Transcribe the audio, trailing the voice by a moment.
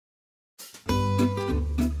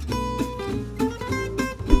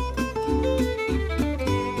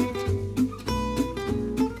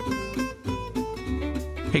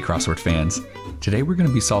Hey crossword fans! Today we're going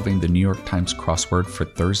to be solving the New York Times crossword for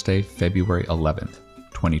Thursday, February 11th,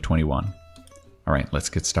 2021. Alright, let's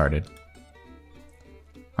get started.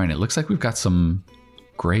 Alright, it looks like we've got some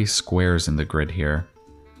gray squares in the grid here.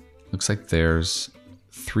 Looks like there's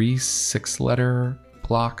 3 6-letter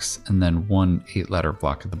blocks and then 1 8-letter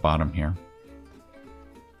block at the bottom here.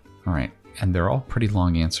 Alright, and they're all pretty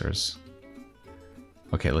long answers.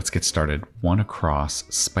 Okay, let's get started. 1 across,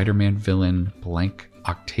 Spider-Man villain blank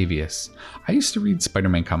Octavius. I used to read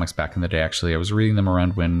Spider-Man comics back in the day, actually. I was reading them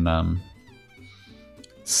around when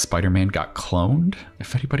Spider-Man got cloned,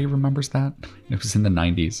 if anybody remembers that. It was in the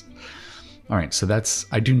 90s. All right, so that's,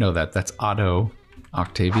 I do know that. That's Otto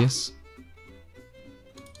Octavius.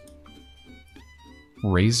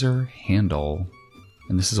 Razor handle.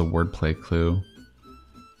 And this is a wordplay clue.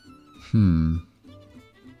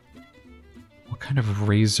 What kind of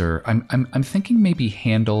razor? I'm thinking maybe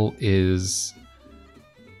handle is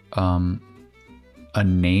a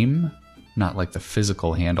name, not like the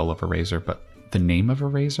physical handle of a razor, but the name of a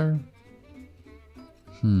razor.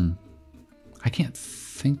 I can't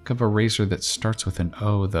think of a razor that starts with an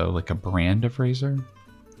O though, like a brand of razor.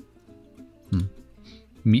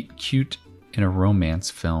 Meet cute in a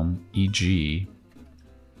romance film, e.g.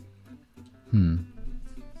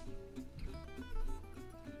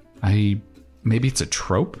 Maybe it's a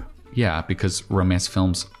trope? Yeah, because romance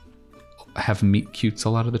films have meet cutes a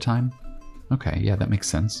lot of the time. Okay, yeah, that makes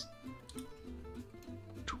sense.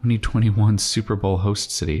 2021 Super Bowl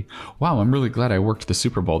host city. Wow, I'm really glad I worked the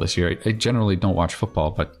Super Bowl this year. I generally don't watch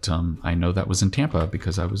football, but I know that was in Tampa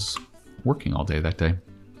because I was working all day that day.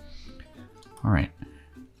 All right,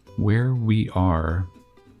 where we are.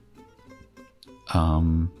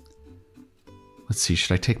 Let's see,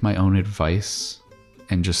 should I take my own advice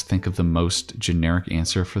and just think of the most generic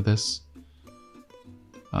answer for this?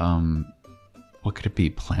 What could it be?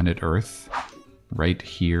 Planet Earth? Right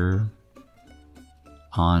here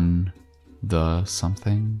on the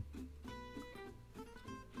something?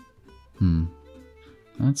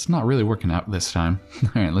 That's not really working out this time. All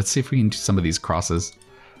right, let's see if we can do some of these crosses.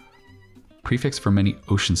 Prefix for many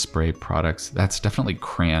ocean spray products. That's definitely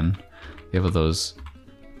cran. They have those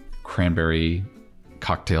cranberry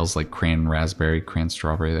cocktails like cran raspberry, cran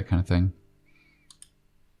strawberry, that kind of thing.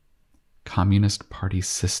 Communist Party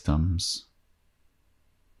systems.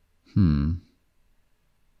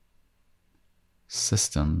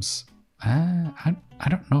 Systems. I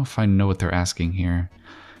don't know if I know what they're asking here.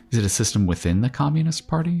 Is it a system within the Communist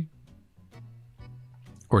Party?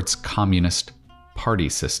 Or it's Communist Party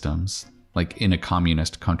systems? Like in a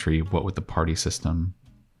communist country, what would the party system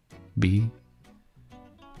be?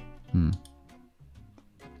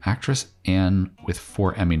 Actress Anne with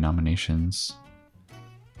 4 Emmy nominations.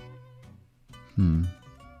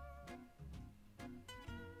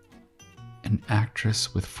 An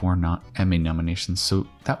actress with 4 Emmy nominations. So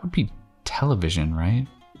that would be television, right?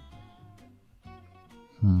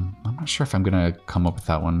 I'm not sure if I'm gonna come up with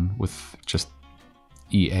that one with just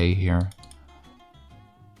EA here.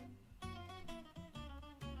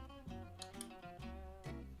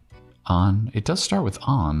 On. It does start with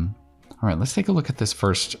on. All right, let's take a look at this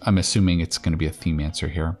first. I'm assuming it's going to be a theme answer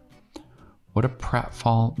here. What a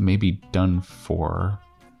pratfall may be done for.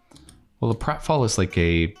 Well, a pratfall is like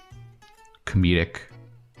a comedic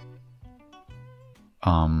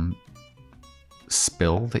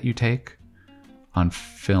spill that you take on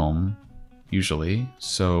film, usually.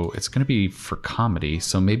 So it's going to be for comedy.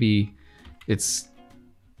 So maybe it's,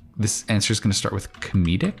 this answer is going to start with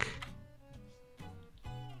comedic.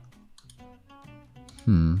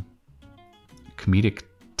 Comedic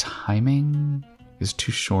timing is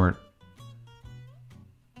too short.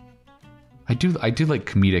 I do like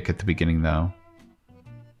comedic at the beginning though.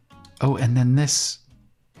 Oh, and then this.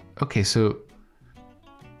 Okay, so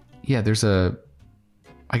yeah,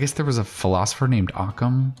 I guess there was a philosopher named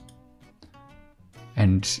Occam,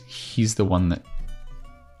 and he's the one that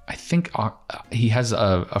I think he has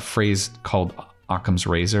a phrase called Occam's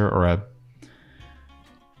razor, or a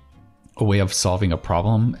way of solving a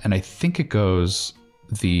problem, and I think it goes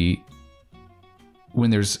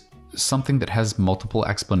when there's something that has multiple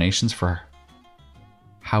explanations for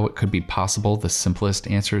how it could be possible, the simplest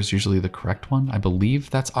answer is usually the correct one. I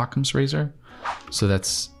believe that's Occam's razor. So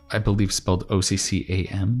that's, I believe, spelled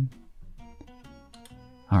O-C-C-A-M.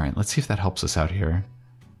 All right, let's see if that helps us out here.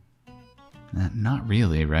 Not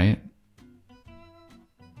really, right?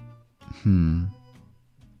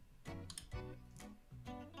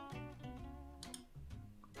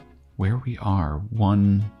 Where we are,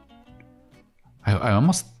 I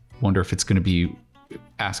almost wonder if it's going to be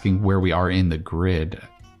asking where we are in the grid.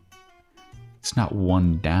 It's not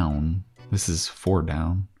 1 down. This is 4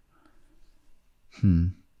 down.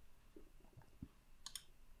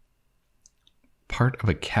 Part of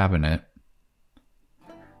a cabinet.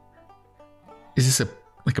 Is this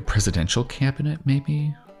like a presidential cabinet,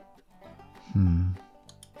 maybe?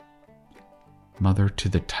 Mother to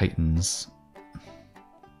the Titans.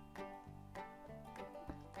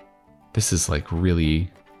 This is like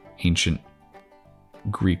really ancient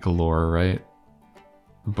Greek lore, right?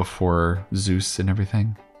 Before Zeus and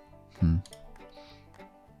everything.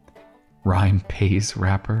 Rhyme pays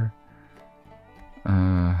rapper.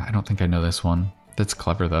 I don't think I know this one. That's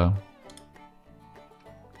clever though.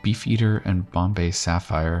 Beefeater and Bombay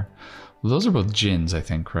Sapphire. Well, those are both gins, I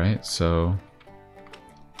think, right? So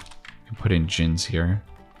you can put in gins here.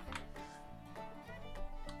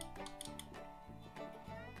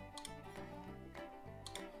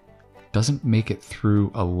 Doesn't make it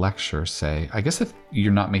through a lecture, say. I guess if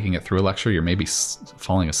you're not making it through a lecture, you're maybe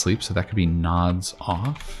falling asleep, so that could be nods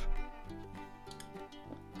off.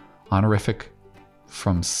 Honorific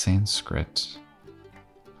from Sanskrit.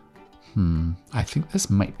 I think this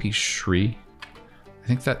might be Shri. I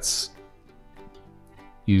think that's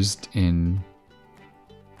used in...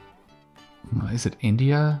 Is it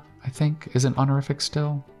India, I think? Isn't honorific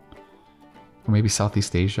still? Or maybe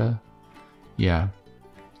Southeast Asia? Yeah.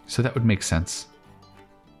 So that would make sense.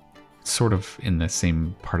 It's sort of in the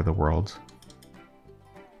same part of the world.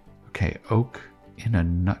 Okay, oak in a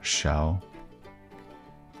nutshell.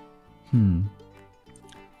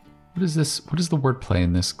 What is this? What is the wordplay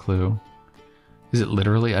in this clue? Is it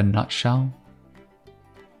literally a nutshell?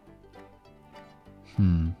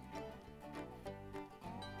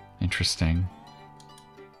 Interesting.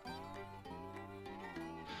 I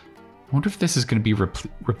wonder if this is going to be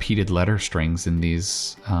repeated letter strings in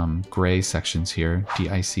these gray sections here.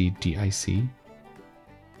 DIC, DIC.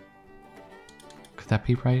 Could that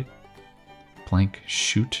be right? Blank,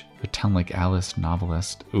 shoot, a town like Alice,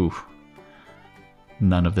 novelist. Ooh.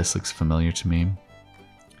 None of this looks familiar to me.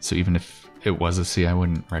 So even if it was a C, I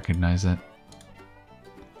wouldn't recognize it.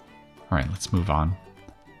 All right, let's move on.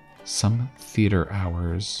 Some theater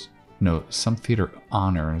hours. No, some theater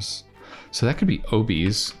honors. So that could be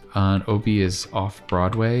Obie's. OB is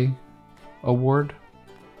Off-Broadway Award.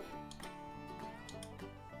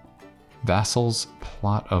 Vassal's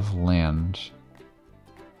plot of land.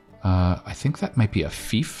 I think that might be a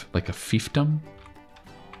fief, like a fiefdom.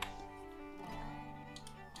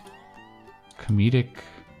 Comedic.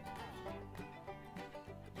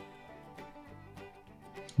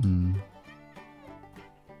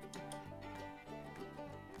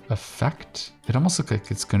 Effect? It almost looks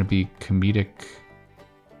like it's going to be comedic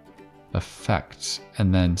effect,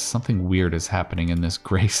 and then something weird is happening in this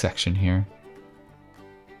gray section here.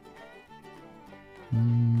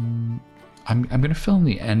 I'm going to fill in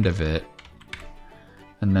the end of it,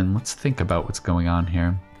 and then let's think about what's going on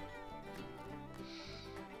here.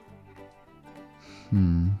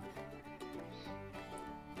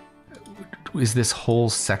 Is this whole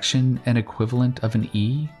section an equivalent of an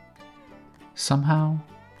E somehow?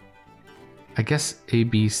 I guess A,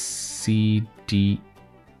 B, C, D,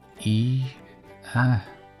 E.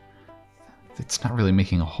 It's not really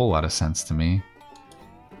making a whole lot of sense to me.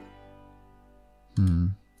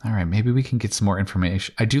 All right, maybe we can get some more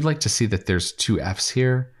information. I do like to see that there's 2 F's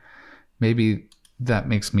here. Maybe that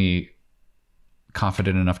makes me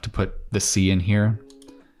confident enough to put the C in here,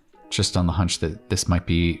 just on the hunch that this might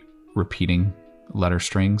be repeating letter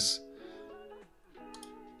strings.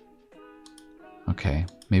 Okay,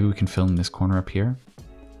 maybe we can fill in this corner up here.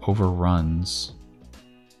 Overruns.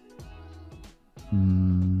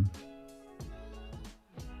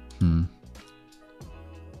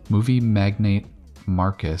 Movie magnate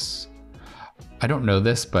Marcus. I don't know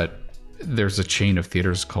this, but there's a chain of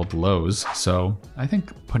theaters called Lowe's, so I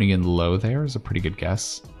think putting in Lowe there is a pretty good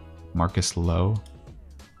guess. Marcus Lowe.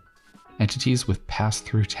 Entities with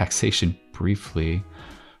pass-through taxation briefly.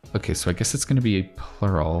 Okay, so I guess it's going to be a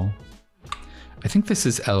plural. I think this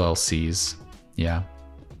is LLCs. Yeah.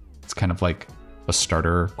 It's kind of like a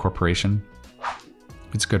starter corporation.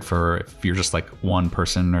 It's good for if you're just like one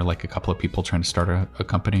person or like a couple of people trying to start a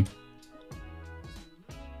company.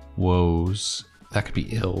 Woes. That could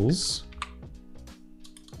be ills.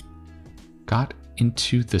 Got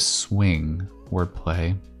into the swing.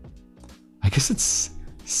 Wordplay. I guess it's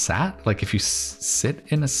sat. Like if you sit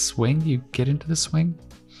in a swing, you get into the swing.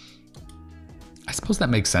 I suppose that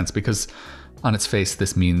makes sense because on its face,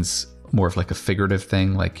 this means more of like a figurative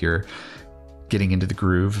thing, like you're getting into the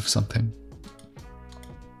groove of something.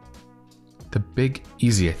 The Big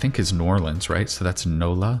Easy, I think, is New Orleans, right? So that's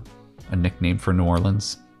NOLA, a nickname for New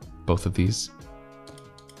Orleans. both of these.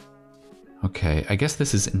 Okay, I guess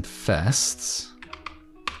this is infests.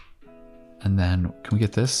 And then, can we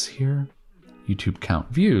get this here? YouTube count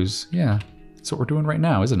views. Yeah, that's what we're doing right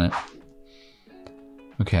now, isn't it?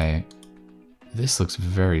 Okay, this looks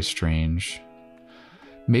very strange.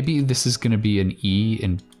 Maybe this is going to be an E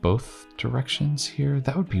in both directions here.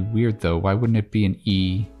 That would be weird, though. Why wouldn't it be an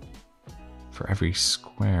E for every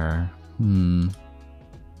square?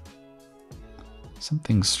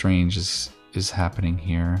 Something strange is happening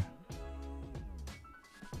here.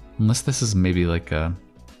 Unless this is maybe like a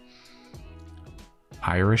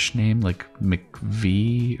Irish name, like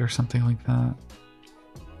McV or something like that.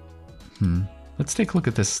 Let's take a look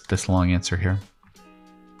at this long answer here.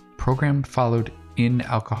 Program followed in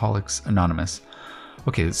Alcoholics Anonymous.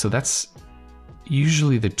 Okay, so that's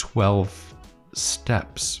usually the 12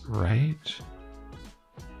 steps, right?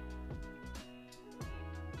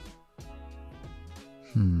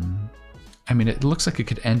 I mean, it looks like it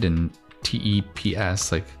could end in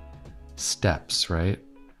TEPS, like steps, right?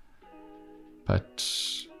 But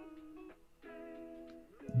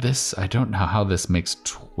this, I don't know how this makes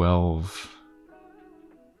 12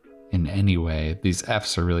 in any way. These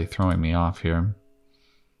F's are really throwing me off here.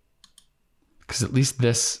 Because at least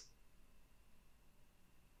this...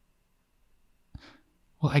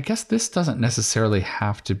 Well, I guess this doesn't necessarily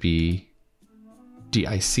have to be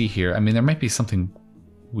DIC here. I mean, there might be something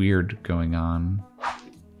weird going on.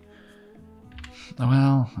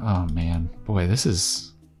 Well, oh man, boy, this is...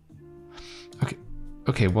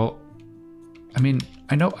 Okay, well, I mean,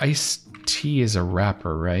 I know Ice-T is a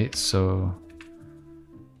rapper, right? So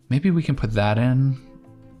maybe we can put that in,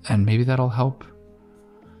 and maybe that'll help.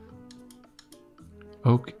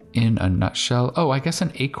 Oak in a nutshell. Oh, I guess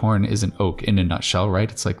an acorn is an oak in a nutshell,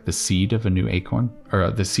 right? It's like the seed of a new acorn, or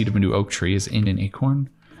the seed of a new oak tree is in an acorn.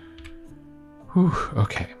 Whew,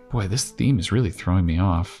 okay. Boy, this theme is really throwing me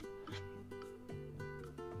off.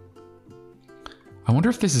 I wonder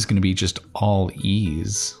if this is going to be just all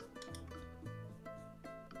E's.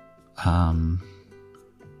 You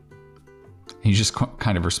just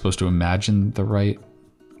kind of are supposed to imagine the right...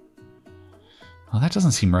 Well, that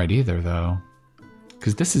doesn't seem right either, though.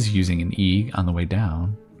 Because this is using an E on the way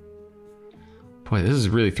down. Boy, this is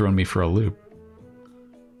really throwing me for a loop.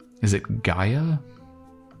 Is it Gaia?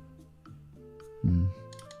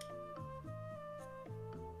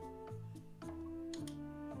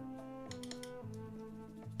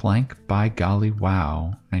 Blank by golly wow.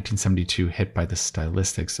 1972 hit by the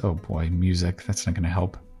stylistics. Oh boy, music. That's not going to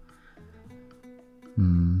help.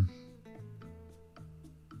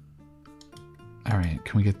 Alright,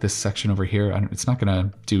 can we get this section over here? It's not going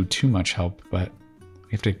to do too much help, but we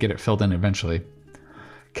have to get it filled in eventually.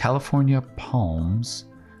 California palms.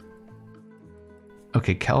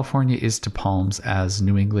 Okay, California is to palms as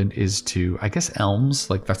New England is to, I guess, elms.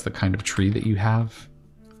 Like, that's the kind of tree that you have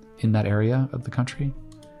in that area of the country.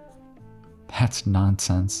 That's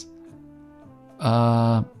nonsense.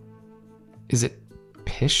 Is it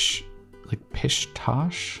pish? Like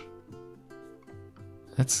pish-tosh?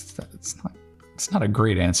 It's not a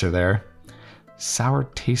great answer there. Sour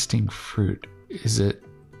tasting fruit. Is it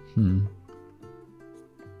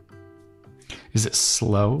Is it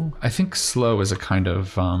slow? I think slow is a kind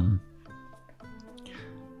of I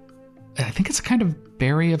think it's a kind of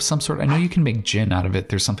berry of some sort. I know you can make gin out of it.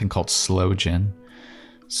 There's something called slow gin.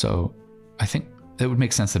 So I think it would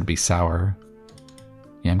make sense that it'd be sour.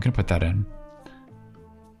 Yeah, I'm gonna put that in.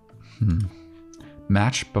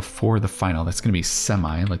 Match before the final. That's gonna be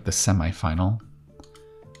semi, like the semi-final.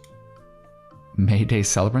 May Day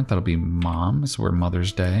celebrant. That'll be moms. We're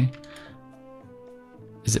Mother's Day.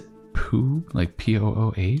 Is it poo? Like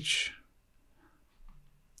P-O-O-H?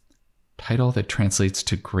 Title that translates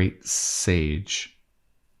to great sage.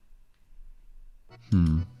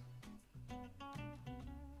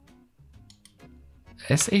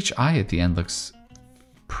 S-H-I at the end looks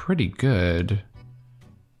pretty good.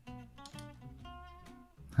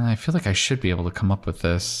 I feel like I should be able to come up with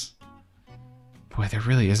this. Boy, there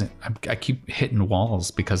really isn't. I keep hitting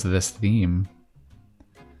walls because of this theme.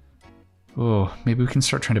 Oh, maybe we can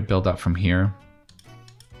start trying to build up from here.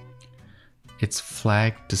 Its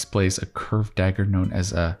flag displays a curved dagger known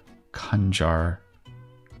as a khanjar.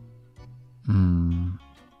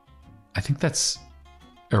 I think that's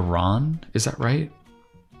Iran. Is that right?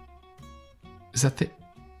 Is that the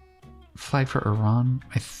flag for Iran?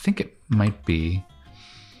 I think it might be.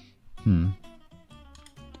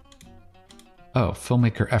 Oh,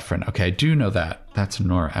 filmmaker Ephron. Okay, I do know that. That's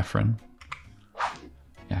Nora Ephron.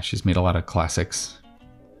 Yeah, she's made a lot of classics.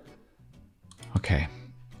 Okay.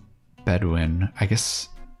 Bedouin. I guess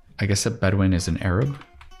a Bedouin is an Arab.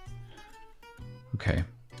 Okay.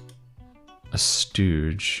 A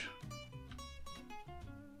stooge.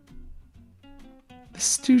 The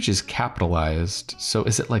stooge is capitalized, so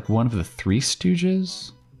is it like one of the three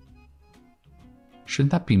stooges?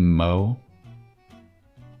 Shouldn't that be Mo?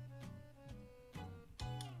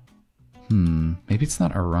 Maybe it's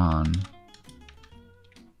not Iran.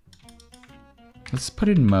 Let's put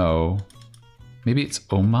in Mo. Maybe it's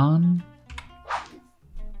Oman?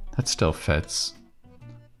 That still fits.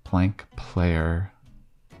 Blank player.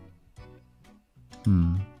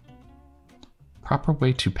 Proper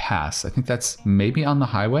way to pass. I think that's maybe on the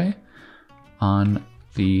highway. On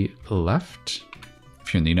the left.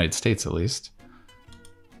 If you're in the United States, at least.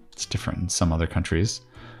 It's different in some other countries.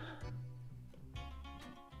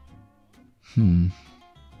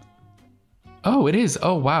 Oh, it is.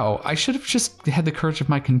 Oh, wow. I should have just had the courage of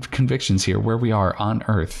my convictions here, where we are on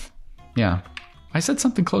Earth. Yeah. I said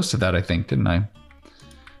something close to that, I think, didn't I?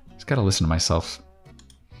 Just gotta listen to myself.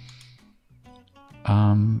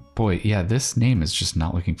 Boy, yeah, this name is just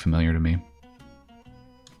not looking familiar to me.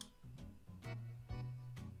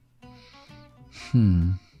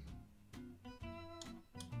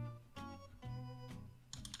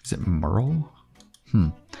 Is it Merle?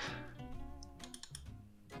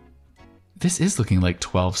 This is looking like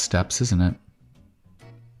 12 steps, isn't it?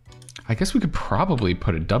 I guess we could probably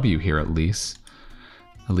put a W here at least.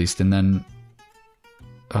 And then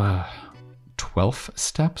 12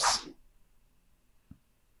 steps?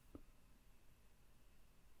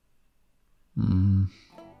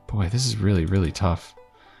 Boy, this is really, really tough.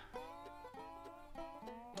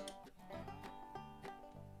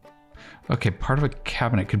 Okay, part of a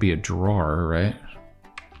cabinet could be a drawer, right?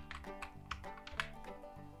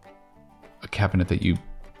 A cabinet that you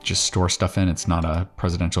just store stuff in. It's not a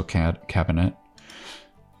presidential cabinet.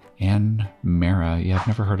 Anne Mara. Yeah, I've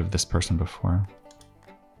never heard of this person before.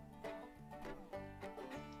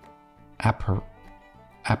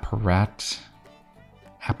 Apparat.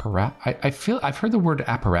 I feel I've heard the word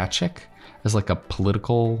apparatchik as like a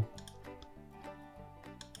political,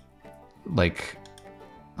 like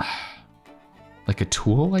a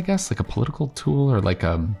tool, I guess, like a political tool, or like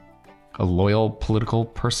a loyal political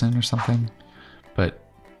person or something. But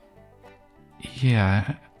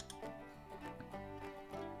yeah.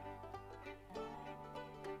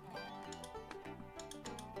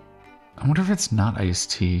 I wonder if it's not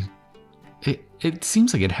iced tea. It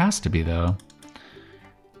seems like it has to be, though.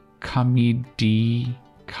 Comedy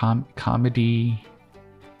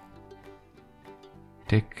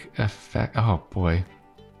dick effect. Oh boy.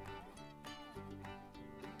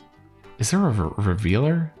 Is there a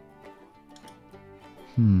revealer?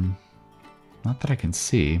 Not that I can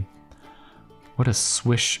see. What a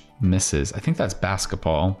swish misses. I think that's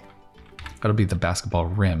basketball. That'll be the basketball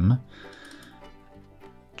rim.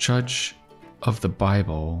 Judge of the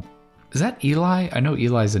Bible. Is that Eli? I know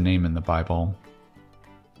Eli's a name in the Bible.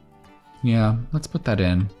 Yeah, let's put that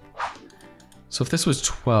in. So if this was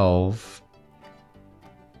 12,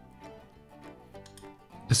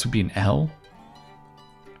 this would be an L.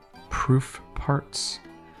 Proof parts.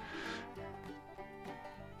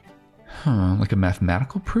 Like a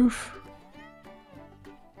mathematical proof?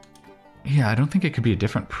 Yeah, I don't think it could be a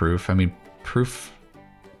different proof. I mean, proof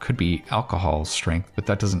could be alcohol strength, but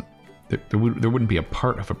that doesn't... There wouldn't be a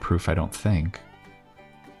part of a proof, I don't think.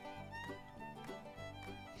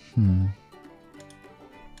 Can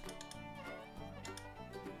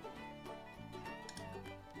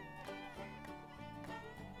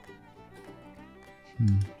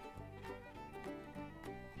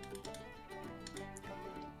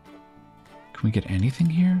we get anything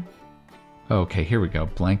here? Okay, here we go.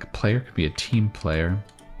 Blank player could be a team player.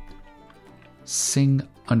 Sing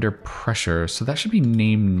under pressure. So that should be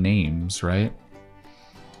name names, right?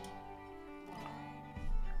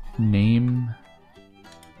 Name.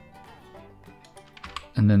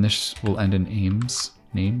 And then this will end in aims.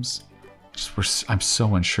 Names. I'm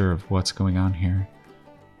so unsure of what's going on here.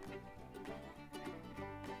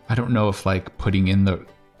 I don't know if like putting in the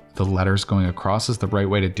letters going across is the right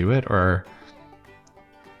way to do it, or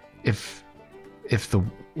if the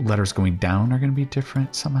letters going down are going to be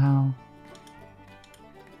different somehow.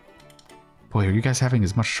 Boy, are you guys having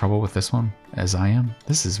as much trouble with this one as I am?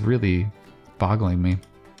 This is really boggling me.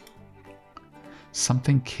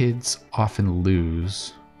 Something kids often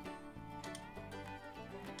lose.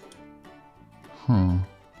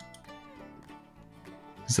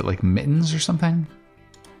 Is it like mittens or something?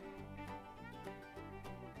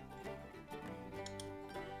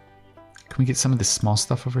 Can we get some of this small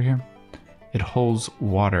stuff over here? It holds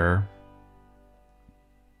water.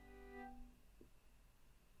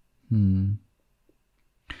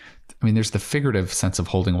 I mean, there's the figurative sense of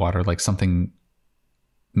holding water, like something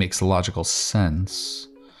makes logical sense.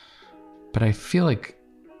 But I feel like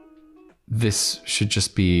this should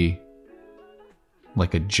just be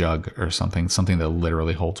like a jug or something that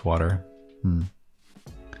literally holds water.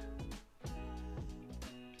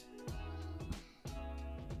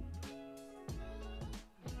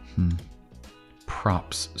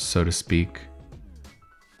 Props, so to speak.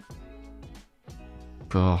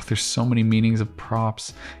 Oh, there's so many meanings of props.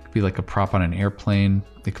 It could be like a prop on an airplane.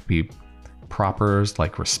 It could be proppers,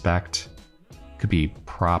 like respect. It could be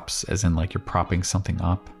props, as in like you're propping something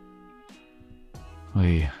up.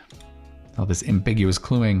 Oy. Oh, this ambiguous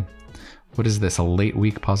cluing. What is this, a late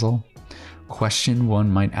week puzzle? Question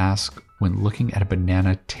one might ask when looking at a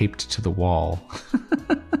banana taped to the wall.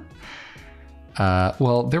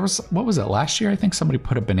 Well, there was, what was it, last year? I think somebody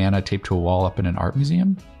put a banana taped to a wall up in an art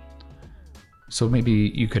museum. So maybe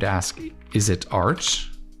you could ask, is it art?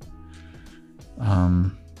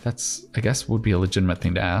 That's, I guess, would be a legitimate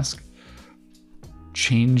thing to ask.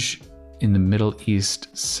 Change in the Middle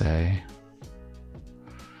East, say.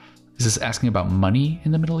 Is this asking about money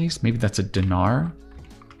in the Middle East? Maybe that's a dinar.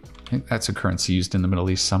 I think that's a currency used in the Middle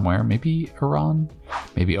East somewhere. Maybe Iran,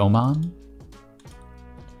 maybe Oman.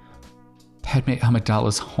 Padme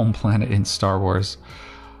Amidala's home planet in Star Wars.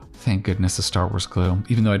 Thank goodness a Star Wars clue.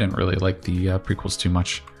 Even though I didn't really like the prequels too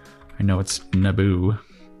much. I know it's Naboo.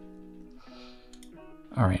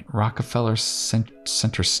 All right, Rockefeller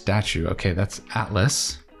Center statue. Okay, that's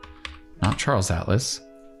Atlas. Not Charles Atlas.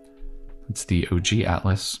 It's the OG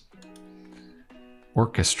Atlas.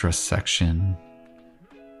 Orchestra section.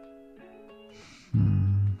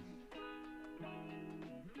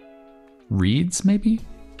 Reeds, maybe?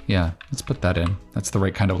 Yeah, let's put that in. That's the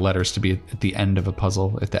right kind of letters to be at the end of a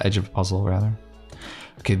puzzle, at the edge of a puzzle, rather.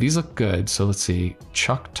 Okay, these look good. So let's see.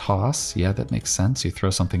 Chuck toss. Yeah, that makes sense. You throw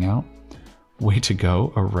something out. Way to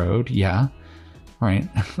go. A road. Yeah. All right.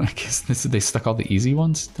 I guess they stuck all the easy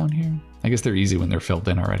ones down here. I guess they're easy when they're filled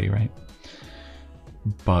in already, right?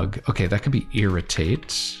 Bug. Okay, that could be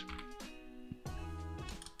irritate.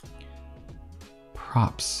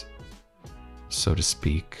 Props, so to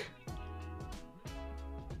speak.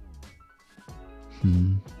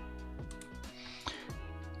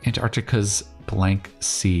 Antarctica's blank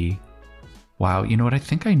sea. Wow, you know what? I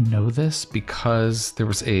think I know this because there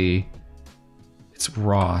was it's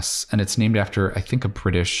Ross, and it's named after, I think, a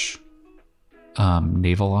British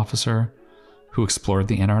naval officer who explored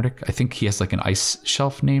the Antarctic. I think he has like an ice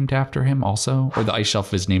shelf named after him also, or the ice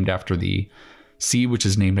shelf is named after the sea, which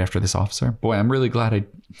is named after this officer. Boy, I'm really glad I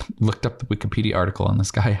looked up the Wikipedia article on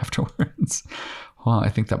this guy afterwards. Well, I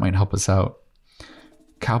think that might help us out.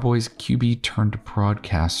 Cowboys QB turned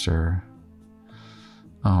broadcaster.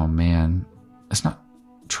 Oh man, it's not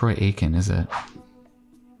Troy Aiken, is it?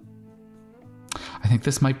 I think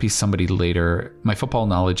this might be somebody later. My football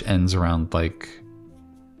knowledge ends around like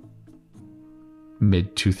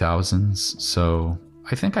mid 2000s, so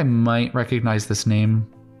I think I might recognize this name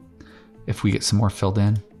if we get some more filled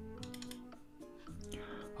in.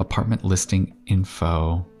 Apartment listing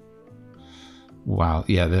info. Wow,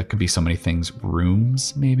 yeah, that could be so many things.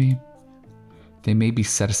 Rooms, maybe? They may be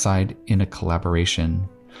set aside in a collaboration.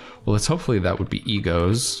 Well, let's hopefully that would be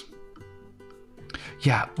egos.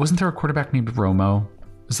 Yeah, wasn't there a quarterback named Romo?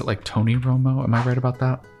 Is it like Tony Romo? Am I right about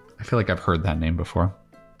that? I feel like I've heard that name before.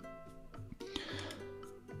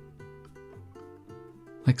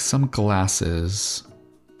 Like some glasses.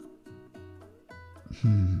 I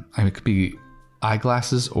mean, it could be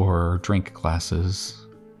eyeglasses or drink glasses.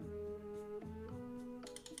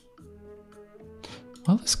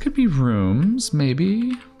 Well, this could be rooms,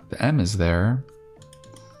 maybe. The M is there.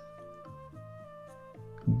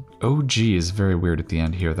 OG is very weird at the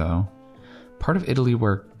end here, though. Part of Italy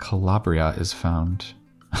where Calabria is found.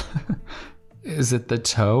 Is it the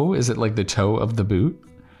toe? Is it like the toe of the boot?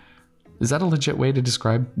 Is that a legit way to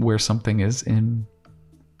describe where something is in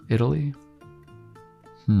Italy?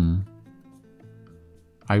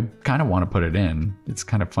 I kind of want to put it in. It's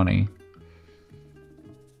kind of funny.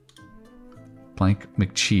 Blank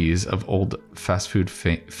McCheese of old fast food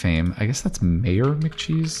fame. I guess that's Mayor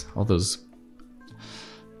McCheese. All those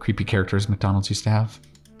creepy characters McDonald's used to have.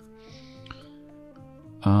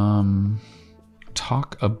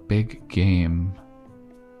 Talk a big game.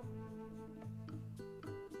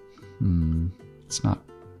 It's not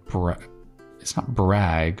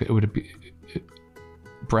brag. It would be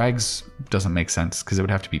brags doesn't make sense because it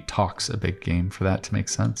would have to be talks a big game for that to make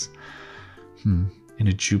sense. In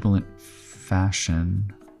a jubilant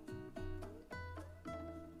fashion.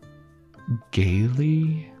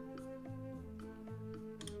 Gaily.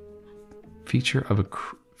 Feature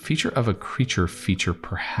Feature of a creature feature,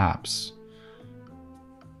 perhaps.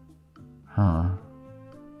 Huh.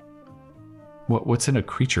 What's in a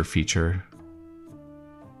creature feature?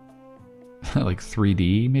 Like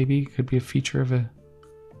 3D maybe could be a feature of a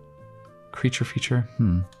creature feature.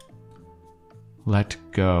 Let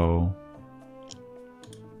go.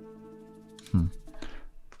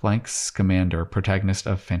 Blank Scamander, protagonist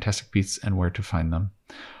of Fantastic Beasts and Where to Find Them.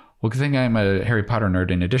 Well, good thing I'm a Harry Potter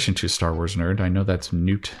nerd in addition to Star Wars nerd. I know that's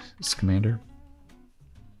Newt Scamander.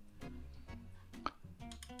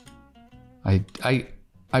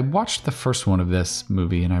 I watched the first one of this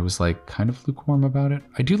movie and I was like kind of lukewarm about it.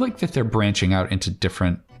 I do like that they're branching out into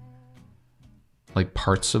different like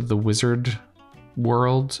parts of the wizard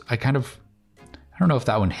world. I don't know if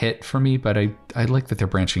that one hit for me, but I like that they're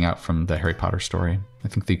branching out from the Harry Potter story. I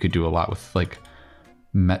think they could do a lot with like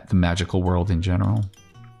the magical world in general.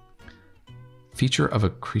 Feature of a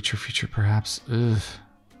creature feature, perhaps. Ugh.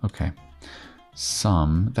 Okay.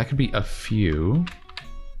 Some. That could be a few.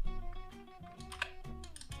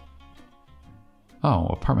 Oh,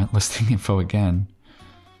 apartment listing info again.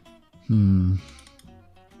 Is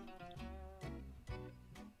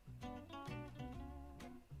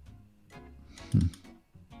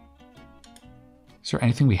there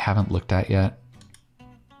anything we haven't looked at yet?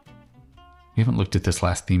 We haven't looked at this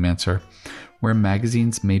last theme answer. Where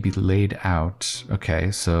magazines may be laid out.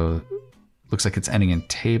 Okay, so looks like it's ending in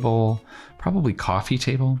table. Probably coffee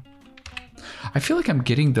table. I feel like I'm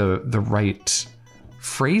getting the right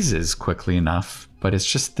phrases quickly enough, but it's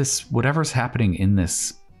just this, whatever's happening in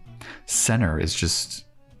this center is just,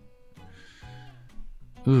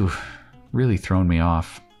 ooh, really throwing me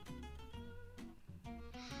off.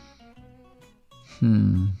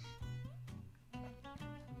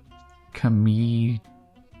 Comedic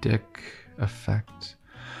effect.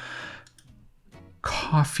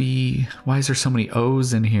 Coffee. Why is there so many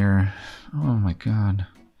O's in here? Oh my god.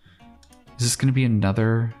 Is this going to be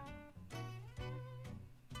another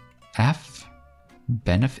F?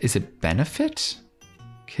 Benefit? Is it benefit?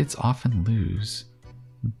 Kids often lose.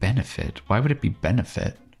 Benefit. Why would it be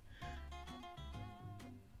benefit?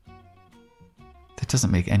 That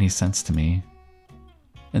doesn't make any sense to me.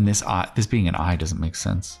 And this being an I doesn't make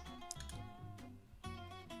sense.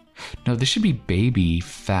 No, this should be baby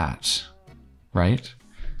fat, right?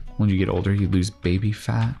 When you get older, you lose baby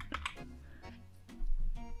fat.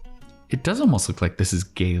 It does almost look like this is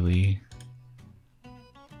gaily.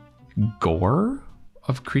 Gore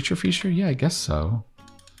of creature feature? Yeah, I guess so.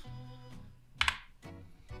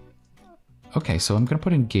 Okay, so I'm gonna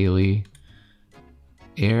put in gaily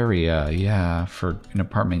area. Yeah, for an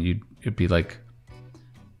apartment, it'd be like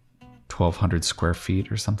 1,200 square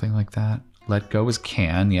feet or something like that. Let go is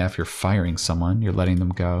can. Yeah, if you're firing someone, you're letting them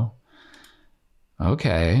go.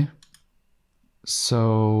 Okay.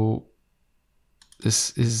 So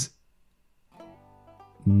this is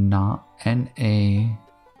not NAM.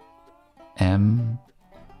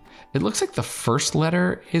 It looks like the first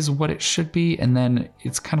letter is what it should be, and then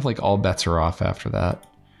it's kind of like all bets are off after that.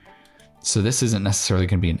 So this isn't necessarily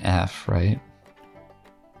going to be an F, right?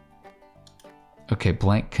 Okay,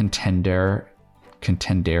 blank contender.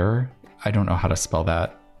 I don't know how to spell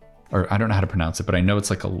that, or I don't know how to pronounce it, but I know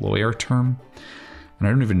it's like a lawyer term, and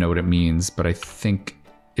I don't even know what it means, but I think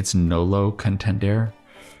it's nolo contender.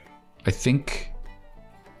 I think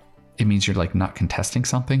it means you're like not contesting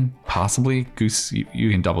something, possibly. Goose,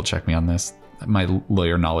 you can double check me on this. My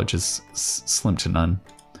lawyer knowledge is slim to none.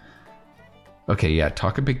 Okay, yeah,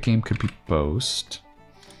 talk a big game could be boast.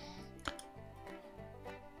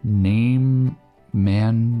 Name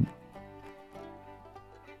man.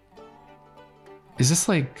 Is this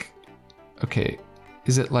like, okay,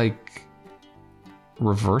 is it like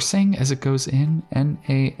reversing as it goes in?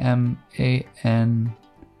 N-A-M-A-N.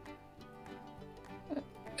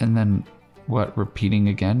 And then what, repeating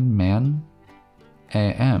again? Man?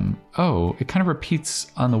 A-M. Oh, it kind of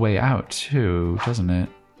repeats on the way out too, doesn't it?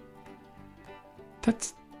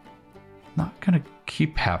 That's not gonna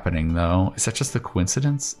keep happening though. Is that just a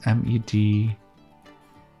coincidence? M-E-D-I-C-D-I-C.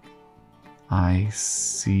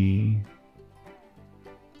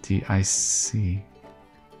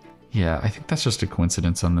 Yeah, I think that's just a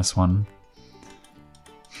coincidence on this one.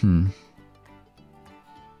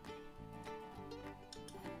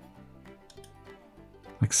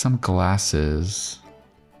 Like some glasses.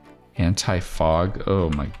 Anti-fog. Oh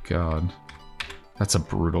my god. That's a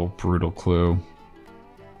brutal, brutal clue.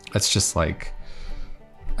 That's just like...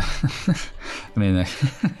 I mean,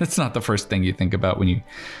 it's not the first thing you think about when you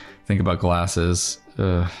think about glasses.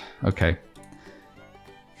 Okay.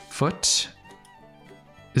 Foot.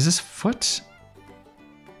 Is this foot?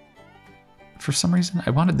 for some reason?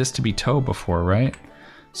 I wanted this to be toe before, right?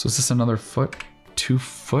 So is this another foot? 2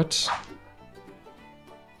 foot?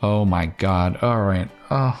 Oh my God. All right.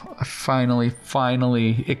 Oh, finally,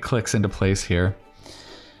 it clicks into place here.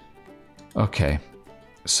 Okay.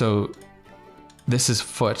 So this is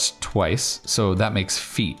foot twice. So that makes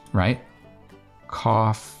feet, right?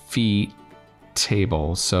 Coffee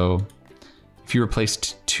table. So if you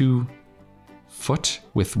replaced 2 foot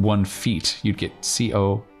with 1 feet, you'd get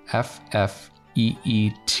COFFEETABLE.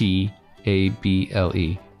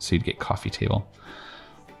 So you'd get coffee table.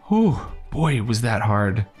 Oh boy, was that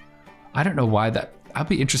hard. I don't know why that. I'll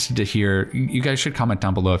be interested to hear. You guys should comment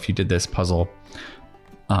down below if you did this puzzle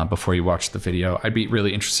before you watch the video. I'd be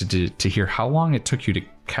really interested to hear how long it took you to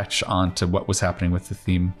catch on to what was happening with the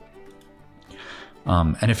theme.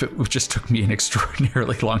 And if it just took me an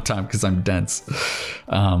extraordinarily long time because I'm dense.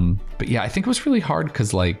 But yeah, I think it was really hard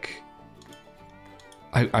because like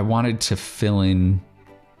I wanted to fill in.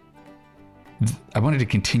 I wanted to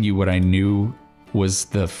continue what I knew was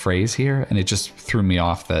the phrase here, and it just threw me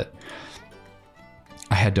off that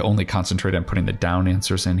I had to only concentrate on putting the down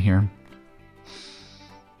answers in here.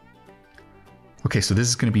 Okay, so this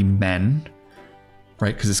is going to be men,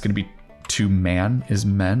 right? Because it's going to be to man is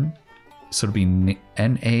men. So it'll be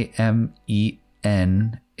NAMENAMES.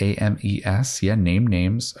 Yeah, name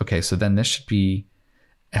names. Okay, so then this should be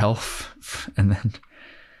elf and then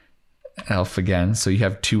elf again. So you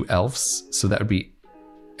have 2 elves. So that would be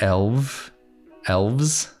elves.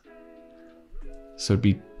 So it'd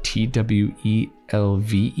be TWELVES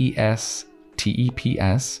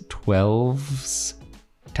TEPS 12s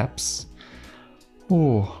teps.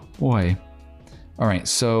 Oh boy. All right,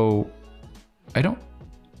 so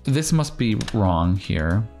this must be wrong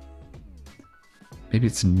here. Maybe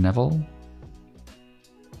it's Neville.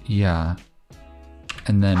 Yeah.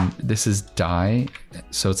 And then this is die.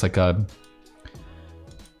 So it's like a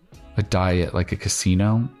die at like a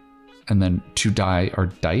casino. And then to die are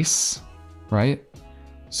dice, right?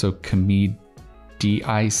 So DIC,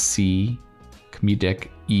 comedic,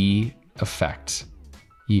 E effect,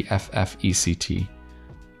 EFFECT.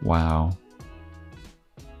 Wow.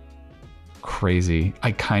 Crazy.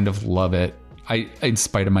 I kind of love it. In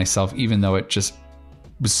spite of myself, even though it just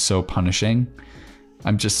was so punishing,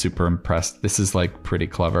 I'm just super impressed. This is like pretty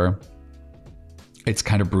clever. It's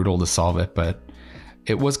kind of brutal to solve it, but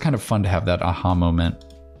it was kind of fun to have that aha moment.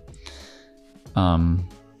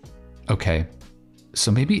 Okay,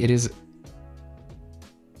 so maybe it is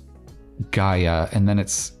Gaia, and then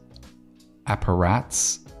it's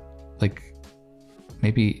apparats. Like,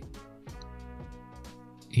 maybe.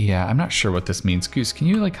 Yeah, I'm not sure what this means. Goose, can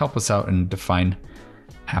you like help us out and define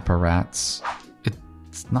apparats?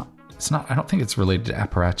 It's not. I don't think it's related to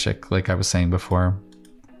apparatchik, like I was saying before.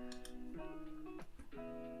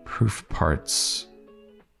 Proof parts.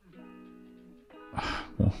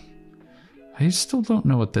 Well, I still don't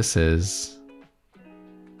know what this is.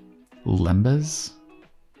 Lambas?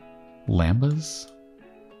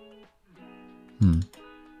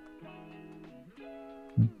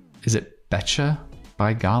 Is it betcha?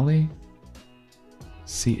 By golly?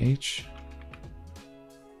 CH?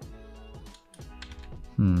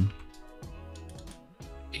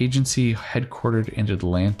 Agency headquartered in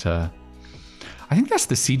Atlanta. I think that's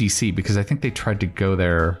the CDC because I think they tried to go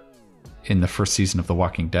there in the first season of The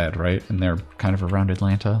Walking Dead, right? And they're kind of around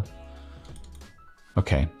Atlanta.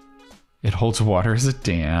 Okay. It holds water as a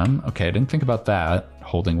dam. Okay, I didn't think about that,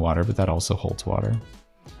 holding water, but that also holds water.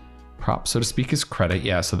 Prop, so to speak, is credit.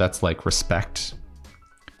 Yeah, so that's like respect.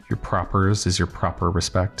 Your propers is your proper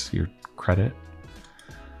respect, your credit.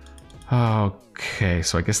 Okay,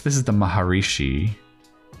 so I guess this is the Maharishi.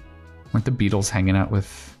 Weren't the Beatles hanging out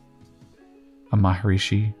with a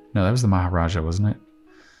Maharishi? No, that was the Maharaja, wasn't it?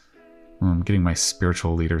 I'm getting my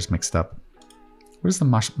spiritual leaders mixed up. Where's the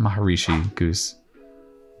Maharishi, Goose?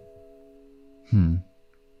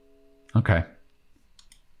 Okay.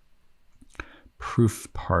 Proof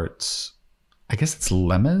parts. I guess it's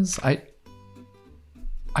lemmas. I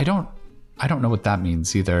don't know what that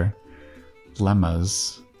means either.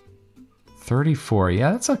 Lemmas. 34.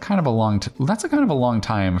 Yeah, that's a kind of a long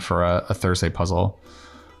time for a Thursday puzzle.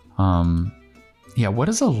 Yeah, what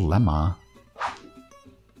is a lemma?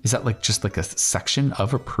 Is that like just like a section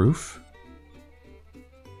of a proof?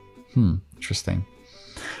 Interesting.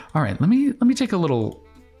 All right, let me take a little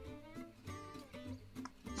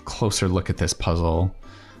closer look at this puzzle.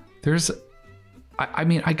 I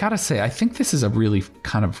mean, I gotta say, I think this is a really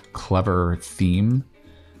kind of clever theme.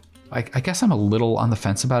 I guess I'm a little on the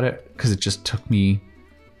fence about it because it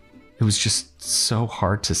was just so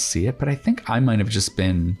hard to see it, but I think I might have just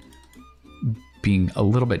been being a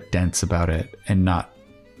little bit dense about it and not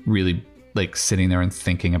really like sitting there and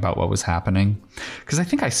thinking about what was happening. Because I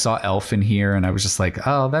think I saw elf in here and I was just like,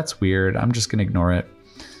 oh, that's weird. I'm just going to ignore it.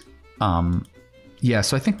 Yeah,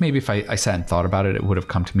 so I think maybe if I sat and thought about it, it would have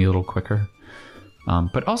come to me a little quicker.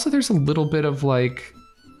 But also there's a little bit of like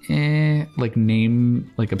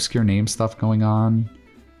name, like obscure name stuff going on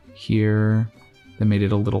here that made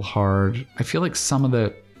it a little hard. I feel like some of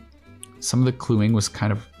the cluing was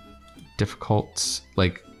kind of difficult,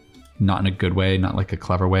 like not in a good way, not like a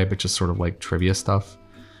clever way, but just sort of like trivia stuff.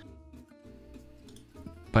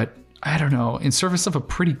 But I don't know, in service of a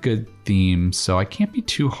pretty good theme, so I can't be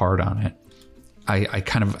too hard on it. I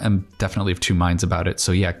kind of am definitely of two minds about it.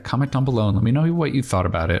 So yeah, comment down below and let me know what you thought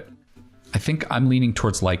about it. I think I'm leaning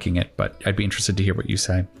towards liking it, but I'd be interested to hear what you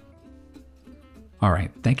say. All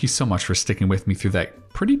right, thank you so much for sticking with me through that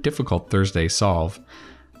pretty difficult Thursday solve.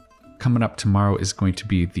 Coming up tomorrow is going to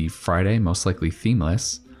be the Friday, most likely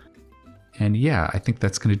themeless. And yeah, I think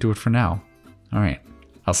that's going to do it for now. All right,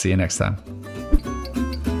 I'll see you next time.